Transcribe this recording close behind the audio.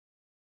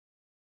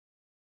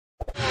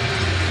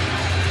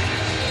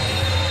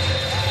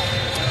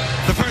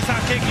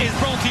is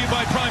brought to you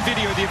by Prime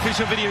Video, the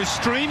official video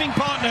streaming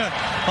partner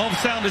of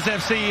Sounders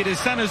FC. It is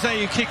San Jose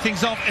who kick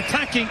things off,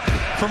 attacking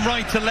from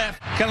right to left.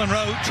 Kellen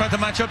Rowe tried to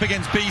match up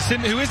against Beeson,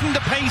 who isn't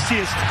the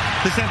paciest,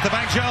 the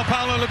centre-back. João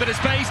Paulo, a little bit of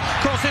space,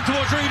 cross in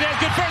towards Ruiz,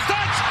 good first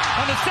touch,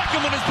 and the second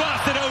one is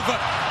blasted over.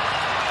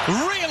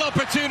 Real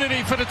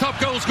opportunity for the top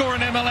goal scorer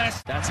in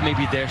MLS. That's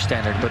maybe their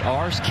standard, but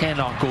ours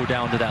cannot go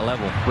down to that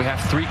level. We have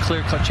 3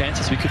 clear-cut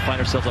chances. We could find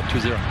ourselves up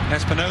 2-0.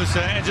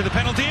 Espinosa into the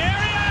penalty area.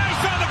 He's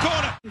found the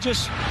corner.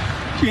 Just,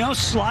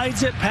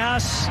 slides it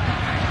past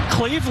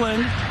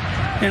Cleveland,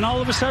 and all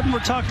of a sudden we're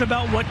talking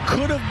about what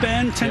could have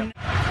been.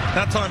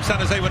 That time San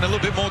Jose went a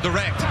little bit more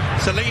direct.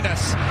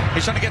 Salinas,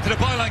 he's trying to get to the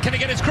byline. Can he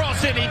get his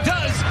cross in? He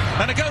does,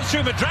 and it goes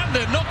through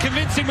Madranda. Not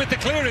convincing with the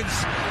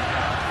clearance.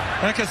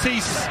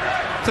 Cassis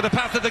to the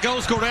path of the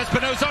goal scorer.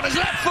 Espinosa on his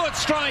left foot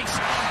strikes,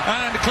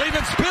 and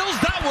Cleveland spills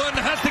that one.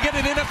 Has to get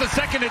it in at the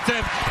second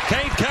attempt.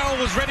 Cade Cowell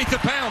was ready to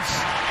pounce.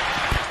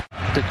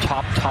 The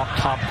top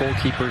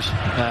goalkeepers,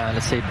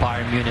 let's say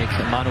Bayern Munich,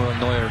 Manuel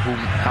Neuer, who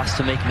has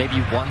to make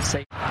maybe one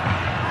save.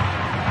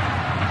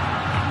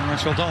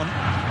 That's well done.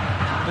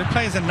 He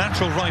plays a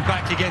natural right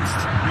back against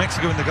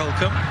Mexico in the Gold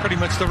Cup. Pretty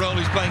much the role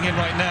he's playing in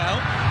right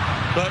now.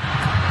 But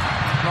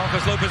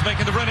Marcos Lopez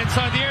making the run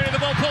inside the area. The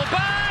ball pulled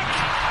back.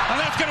 And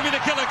that's going to be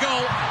the killer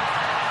goal.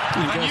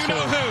 And you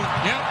know who.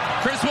 Yep,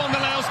 Chris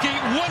Wondolowski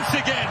once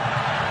again.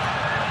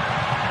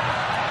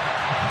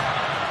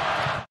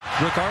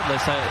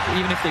 Regardless,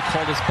 even if they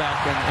call this back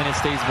and it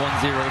stays 1-0,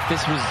 if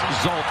this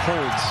result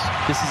holds,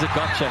 this is a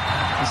gut check.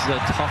 This is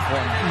a tough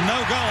one. No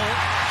goal.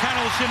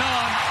 Carol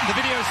Shinan, the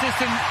video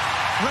assistant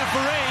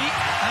referee,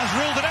 has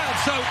ruled it out.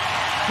 So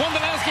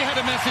Wondolowski had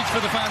a message for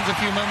the fans a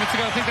few moments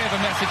ago. I think they have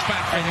a message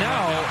back. And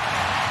now...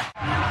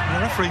 The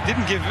referee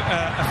didn't give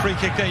a free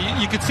kick there.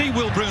 You could see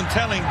Will Bruin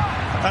telling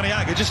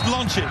Arriaga, just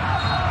launch it.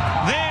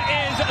 There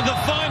is the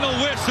final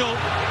whistle.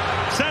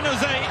 San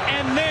Jose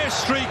end their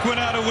streak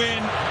without a win.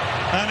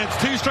 And it's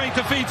 2 straight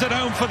defeats at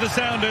home for the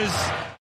Sounders.